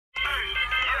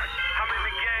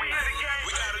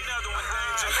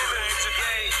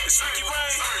Slicky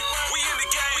rain, we in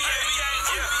the game,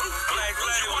 yeah. Black,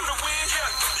 you wanna win, yeah.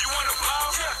 You wanna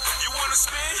ball, yeah. You wanna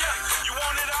spin, yeah. You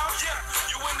want it all, yeah.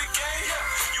 You in the game,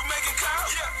 yeah. You make it count,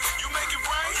 yeah. You make it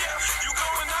rain, yeah. You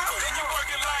going out, then you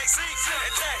working like see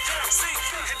and that, see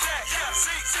and that, yeah.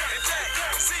 See and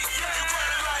that, see. You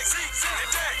working like see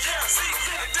and that, yeah. See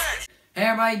and that.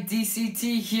 Hey everybody,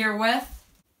 DCT here with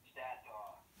Stat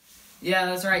Talk.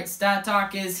 Yeah, that's right. Stat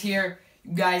Talk is here.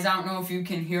 You guys, I don't know if you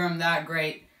can hear him that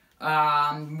great.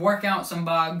 Working out some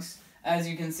bugs. As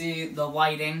you can see, the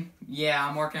lighting. Yeah,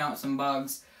 I'm working out some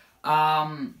bugs.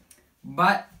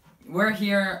 But we're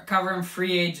here covering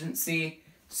free agency.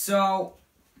 So,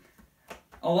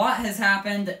 a lot has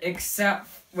happened except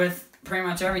with pretty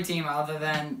much every team other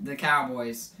than the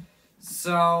Cowboys.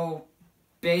 So,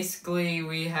 basically,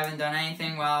 we haven't done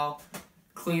anything well.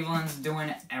 Cleveland's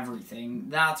doing everything.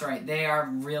 That's right. They are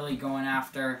really going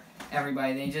after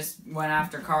everybody. They just went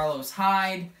after Carlos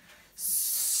Hyde.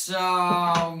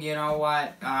 So, you know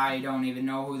what? I don't even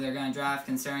know who they're going to draft,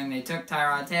 considering they took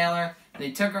Tyrod Taylor, they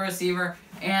took a receiver,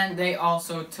 and they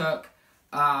also took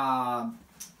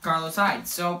Carlos Hyde.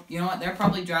 So, you know what? They're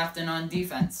probably drafting on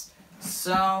defense.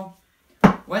 So,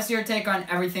 what's your take on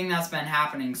everything that's been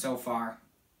happening so far?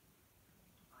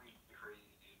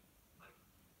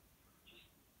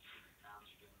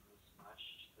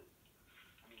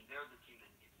 They're the team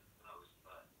that needs it the most,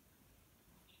 but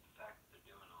just the fact that they're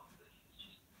doing all of this is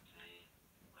just insane.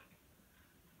 Like,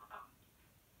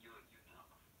 you know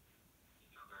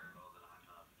very well that I'm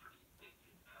a pretty big,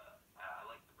 I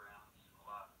like the Browns a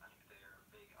lot. I think they're a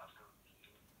big upcoming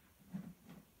team.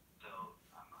 So,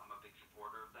 I'm a big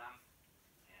supporter of them,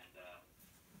 and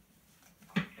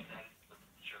I'm excited to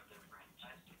shut their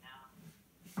franchise now.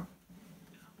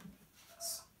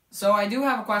 So I do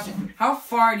have a question. How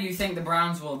far do you think the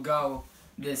Browns will go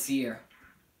this year?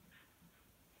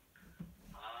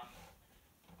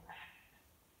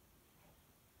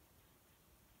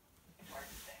 It's hard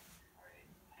to say, right?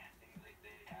 I think like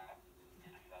they have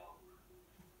NFL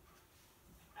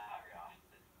not very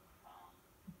often.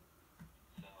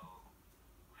 So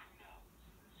who knows?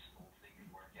 This whole thing could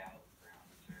work out.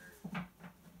 Browns are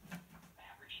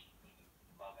average team,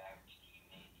 above average team,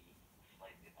 maybe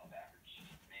slightly above average.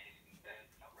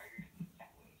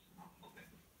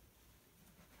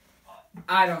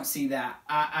 I don't see that.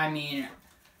 I mean,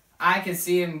 I could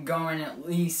see him going at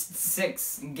least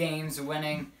 6 games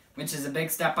winning, which is a big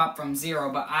step up from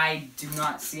 0, but I do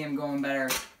not see him going better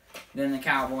than the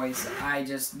Cowboys. I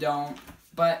just don't.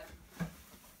 But,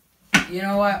 you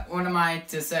know what? What am I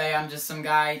to say? I'm just some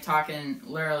guy talking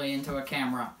literally into a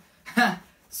camera.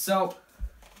 So,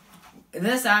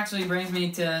 this actually brings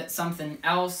me to something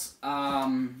else.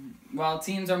 While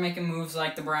teams are making moves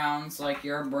like the Browns, like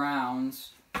your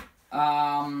Browns,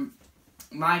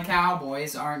 my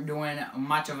Cowboys aren't doing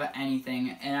much of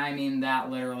anything, and I mean that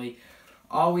literally.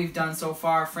 All we've done so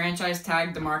far, franchise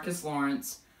tagged DeMarcus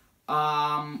Lawrence.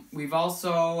 We've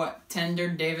also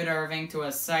tendered David Irving to a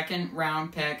 2nd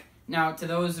round pick. Now, to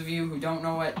those of you who don't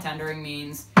know what tendering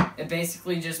means, it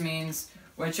basically just means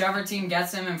whichever team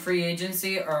gets him in free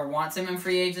agency or wants him in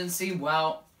free agency,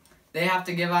 well, they have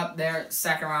to give up their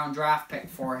 2nd round draft pick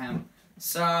for him.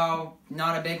 So,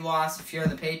 not a big loss if you're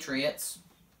the Patriots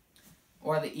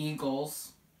or the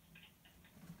Eagles.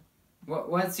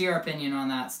 What's your opinion on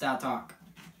that, Stat Talk?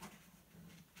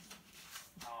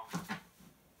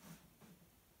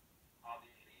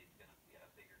 Obviously, it's going to be a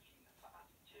bigger team than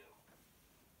Tennessee too,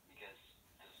 because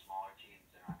as a smaller team,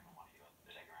 they're not going to want to give up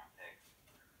their 2nd round pick.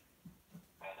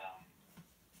 But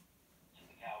to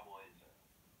the Cowboys,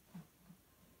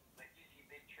 like you see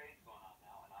big trades going on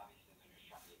now, and obviously they're just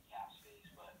trying to get cap space,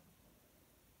 but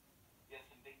you have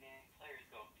some big name players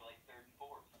going for like 3rd and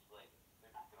 4th. Like,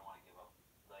 they're not going to want to give up,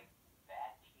 like,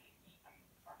 bad teams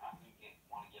are not going to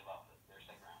want to give up their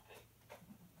 2nd round pick.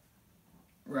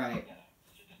 Right. Yeah,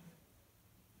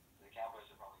 the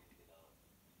Cowboys are probably going to get a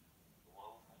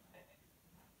low pick.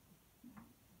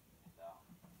 So.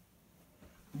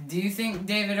 Do you think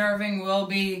David Irving will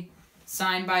be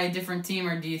signed by a different team,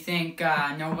 or do you think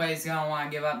nobody's going to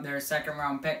want to give up their 2nd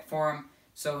round pick for him,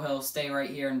 so he'll stay right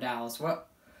here in Dallas?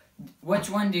 Which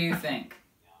one do you think?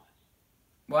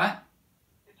 What?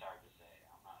 It's hard to say.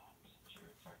 I'm not 100% sure.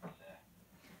 It's hard to say.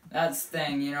 That's the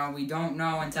thing, you know, we don't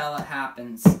know until it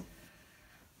happens.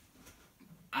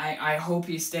 I hope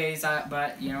he stays,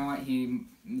 but you know what, he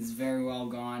is very well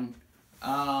gone.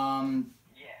 I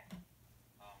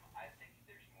think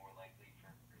there's more likely for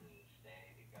him to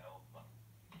stay to go, but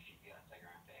he should be on 2nd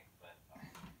round pick, but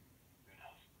who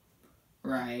knows?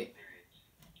 Right.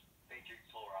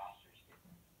 Patriots whole rosters get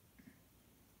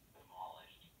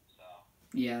demolished, so.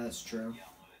 Yeah, that's true.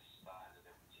 Lewis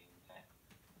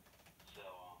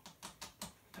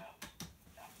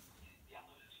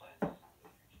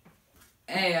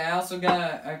hey, I also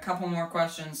got a couple more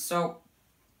questions. So,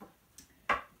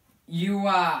 you,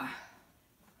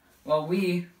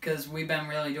 because we've been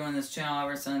really doing this channel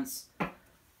ever since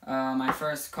my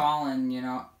first call-in,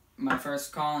 my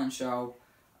first call-in show.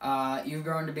 You've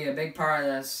grown to be a big part of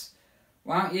this.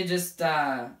 Why don't you just,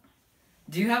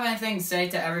 do you have anything to say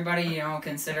to everybody,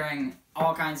 considering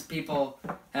all kinds of people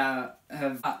have,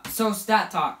 so Stat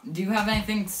Talk, do you have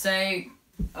anything to say,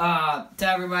 to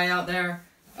everybody out there,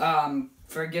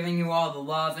 for giving you all the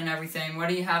love and everything? What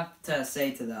do you have to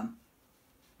say to them?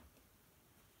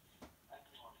 I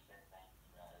just want to say thanks,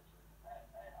 guys. I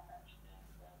understand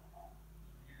that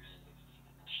you're really succeeding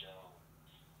in the show.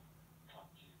 Come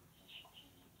to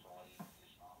TCT, employees,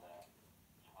 and all that.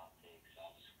 Hot takes.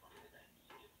 I just wanted that you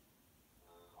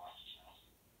watch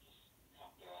us. Just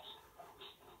come to us every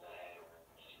single day or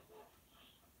every single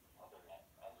other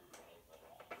day. But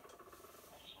I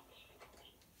just want to say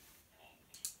thank you. And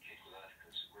kick with us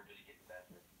because we're just getting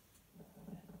better and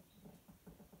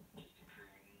just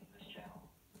improving this channel.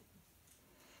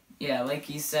 Yeah, like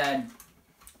he said,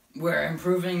 we're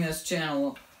improving this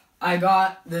channel. I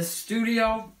got this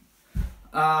studio.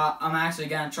 I'm actually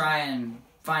gonna try and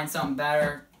find something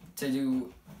better to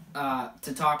do,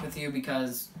 to talk with you,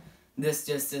 because this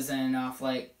just isn't enough.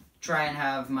 Like, try and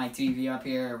have my TV up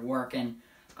here working,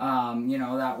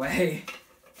 that way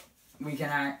we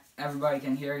can everybody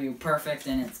can hear you perfect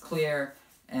and it's clear,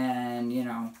 and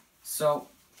so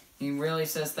he really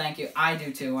says thank you. I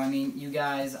do too. I mean, you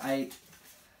guys, I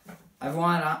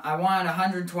wanted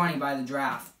 120 by the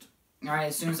draft. Alright,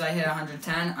 as soon as I hit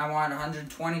 110, I wanted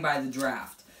 120 by the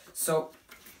draft. So,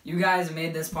 you guys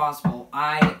made this possible.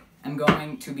 I am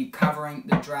going to be covering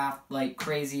the draft like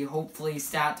crazy. Hopefully,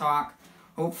 Stat Talk.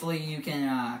 Hopefully, you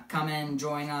can come in and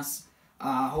join us.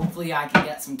 Hopefully, I can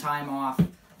get some time off.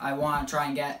 I want to try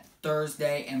and get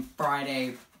Thursday and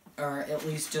Friday, or at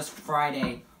least just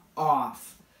Friday,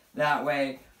 off. That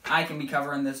way, I can be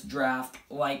covering this draft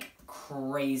like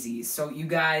crazy. So you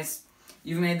guys,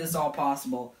 you've made this all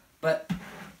possible. But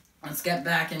let's get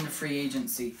back into free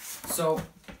agency. So,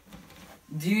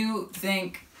 do you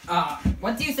think,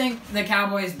 what do you think the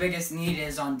Cowboys' biggest need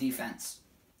is on defense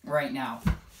right now?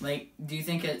 Like, do you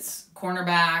think it's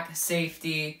cornerback,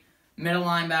 safety, middle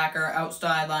linebacker,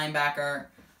 outside linebacker,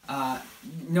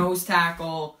 nose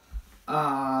tackle,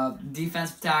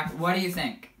 defensive tackle? What do you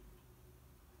think?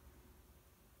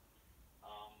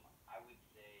 I would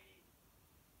say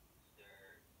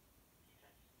either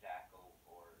defensive tackle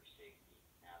or safety.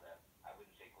 Now that I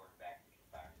wouldn't say quarterback because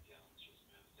Byron Jones just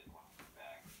moved to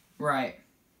cornerback. Right.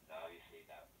 So obviously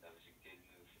that was a good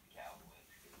move for the Cowboys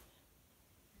because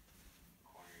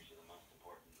corners are the most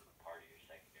important part of your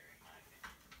secondary, in my opinion.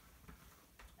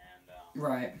 And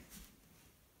Right.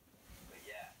 but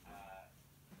yeah, I'm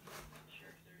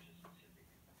sure if there's a specific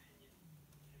opinion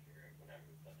or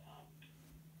whatever, but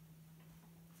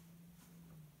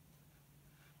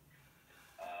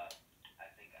I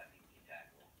think the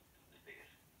tackle is the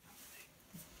biggest thing.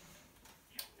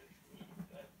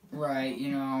 But Right,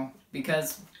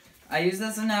 because I use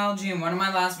this analogy in one of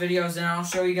my last videos, and I'll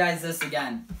show you guys this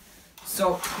again.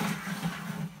 So,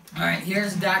 alright,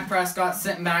 here's Dak Prescott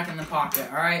sitting back in the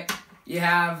pocket, alright? You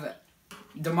have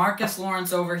DeMarcus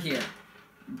Lawrence over here.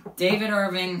 David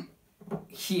Irving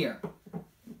here.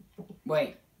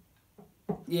 Wait.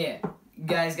 Yeah, you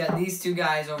guys got these two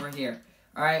guys over here.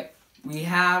 Alright, we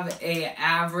have a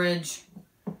average...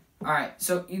 Alright,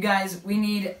 so you guys, we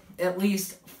need at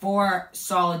least 4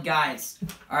 solid guys,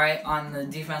 alright, on the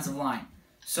defensive line.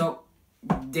 So,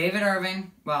 David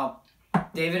Irving,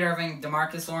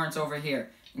 DeMarcus Lawrence over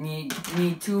here. You need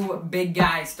 2 big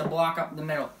guys to block up the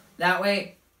middle. That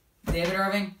way, David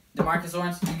Irving, DeMarcus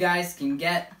Lawrence, you guys can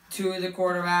get to the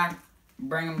quarterback,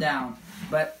 bring him down.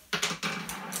 But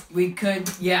we could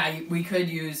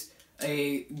use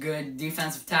a good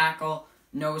defensive tackle,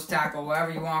 nose tackle, whatever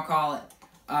you want to call it.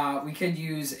 We could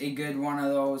use a good one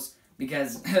of those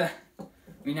because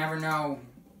we never know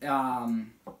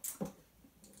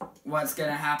what's going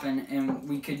to happen, and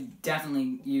we could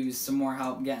definitely use some more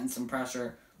help getting some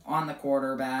pressure on the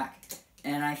quarterback,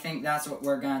 and I think that's what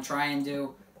we're going to try and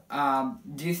do.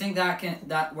 Do you think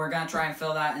that we're going to try and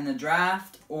fill that in the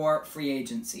draft or free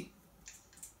agency?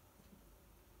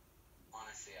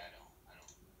 honestly, I don't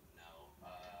know.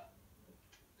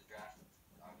 The draft,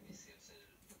 obviously, I've said it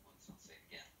once, I'll say it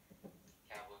again.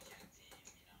 Cowboys young team,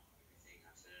 everything.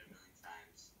 I've said it a million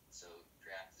times. So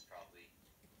draft is probably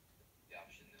the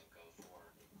option they'll go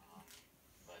for.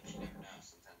 But you never know.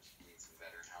 Sometimes you need some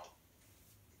veteran help.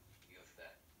 You go for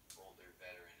that older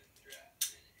veteran in the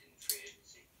draft in free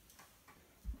agency.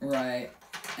 Right.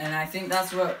 And I think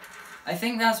that's what I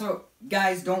think that's what,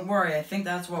 guys, don't worry. I think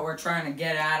that's what we're trying to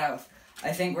get out of.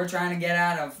 I think we're trying to get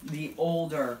out of the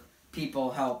older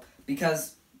people help.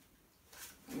 Because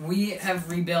we have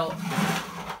rebuilt,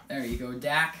 there you go,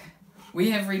 Dak.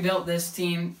 We have rebuilt this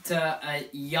team to a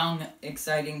young,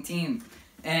 exciting team.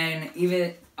 And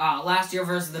even last year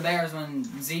versus the Bears, when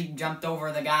Zeke jumped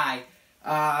over the guy,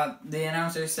 the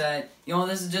announcer said, you know,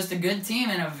 this is just a good team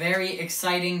and a very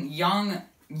exciting, young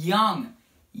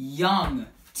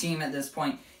team at this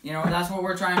point. You know, that's what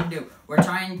we're trying to do. We're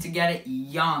trying to get it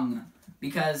young.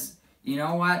 Because, you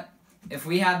know what? If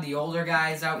we have the older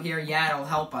guys out here, yeah, it'll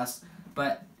help us.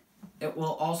 But it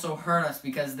will also hurt us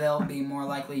because they'll be more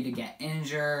likely to get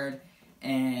injured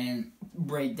and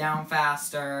break down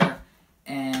faster.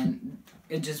 And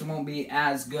it just won't be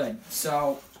as good.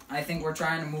 So I think we're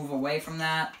trying to move away from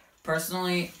that.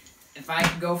 Personally, if I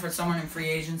could go for someone in free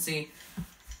agency,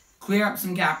 clear up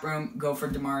some cap room, go for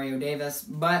Demario Davis.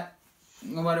 But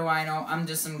what do I know? I'm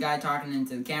just some guy talking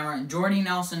into the camera. Jordy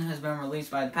Nelson has been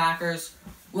released by the Packers.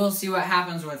 We'll see what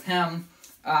happens with him.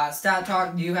 Stat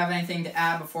Talk, do you have anything to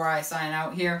add before I sign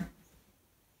out here?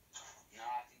 No,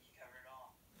 I think you covered it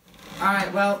all.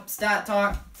 Alright, well, Stat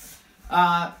Talk,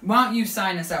 why don't you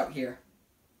sign us out here?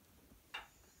 I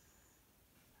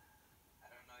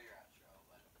don't know your outro,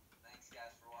 but thanks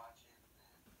guys for watching,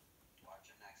 and watch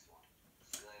the next one.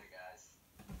 See you later, guys.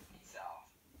 Peace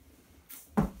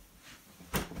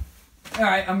out.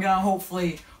 Alright, I'm gonna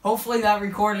hopefully that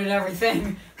recorded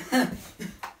everything.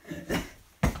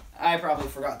 I probably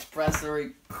forgot to press the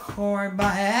record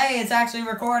button. Hey, it's actually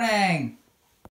recording!